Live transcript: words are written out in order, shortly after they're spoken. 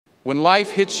When life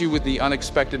hits you with the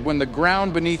unexpected, when the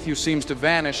ground beneath you seems to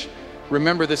vanish,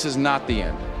 remember this is not the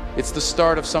end. It's the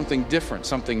start of something different,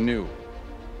 something new.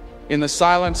 In the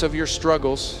silence of your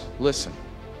struggles, listen.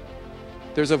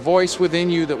 There's a voice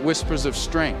within you that whispers of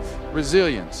strength,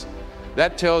 resilience.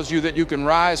 That tells you that you can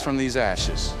rise from these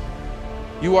ashes.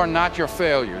 You are not your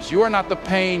failures. You are not the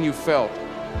pain you felt.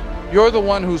 You're the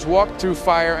one who's walked through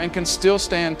fire and can still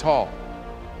stand tall.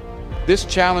 This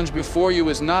challenge before you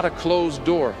is not a closed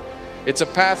door. It's a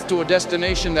path to a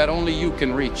destination that only you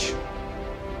can reach.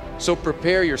 So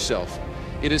prepare yourself.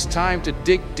 It is time to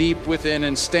dig deep within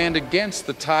and stand against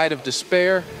the tide of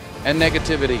despair and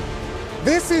negativity.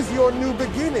 This is your new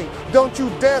beginning. Don't you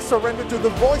dare surrender to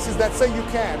the voices that say you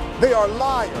can't. They are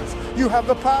liars. You have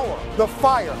the power, the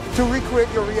fire to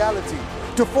recreate your reality,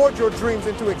 to forge your dreams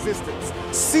into existence.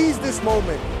 Seize this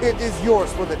moment. It is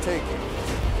yours for the taking.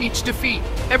 Each defeat,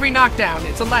 every knockdown,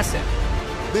 it's a lesson.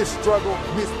 This struggle,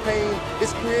 this pain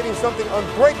is creating something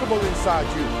unbreakable inside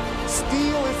you.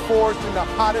 Steel is forged in the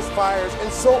hottest fires,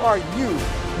 and so are you.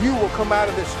 You will come out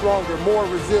of this stronger, more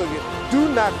resilient.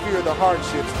 Do not fear the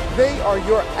hardships. They are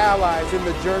your allies in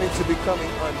the journey to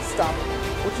becoming unstoppable.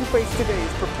 What you face today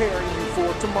is preparing you for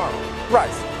tomorrow.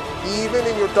 Rise. Even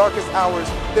in your darkest hours,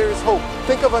 there is hope.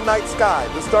 Think of a night sky.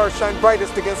 The stars shine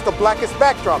brightest against the blackest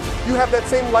backdrop. You have that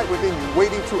same light within you,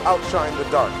 waiting to outshine the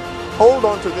dark. Hold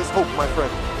on to this hope, my friend.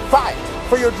 Fight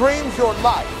for your dreams, your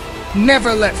life.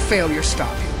 Never let failure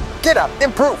stop you. Get up,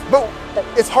 improve, move.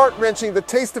 It's heart-wrenching, the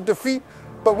taste of defeat,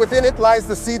 but within it lies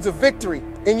the seeds of victory.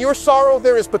 In your sorrow,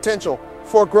 there is potential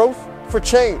for growth, for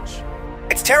change.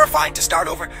 It's terrifying to start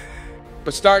over.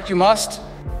 But start you must.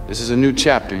 This is a new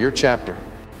chapter, your chapter.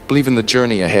 Believe in the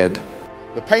journey ahead.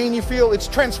 The pain you feel, it's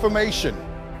transformation.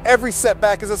 Every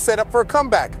setback is a setup for a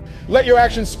comeback. Let your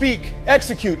actions speak,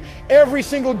 execute. Every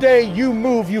single day you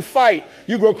move, you fight,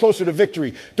 you grow closer to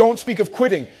victory. Don't speak of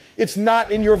quitting. It's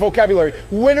not in your vocabulary.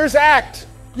 Winners act.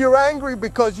 You're angry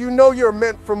because you know you're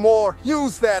meant for more.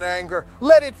 Use that anger.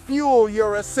 Let it fuel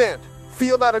your ascent.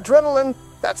 Feel that adrenaline?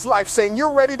 That's life saying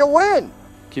you're ready to win.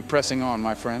 Keep pressing on,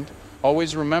 my friend.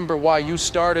 Always remember why you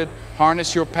started.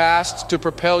 Harness your past to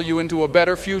propel you into a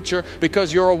better future,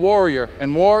 because you're a warrior,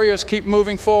 and warriors keep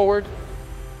moving forward.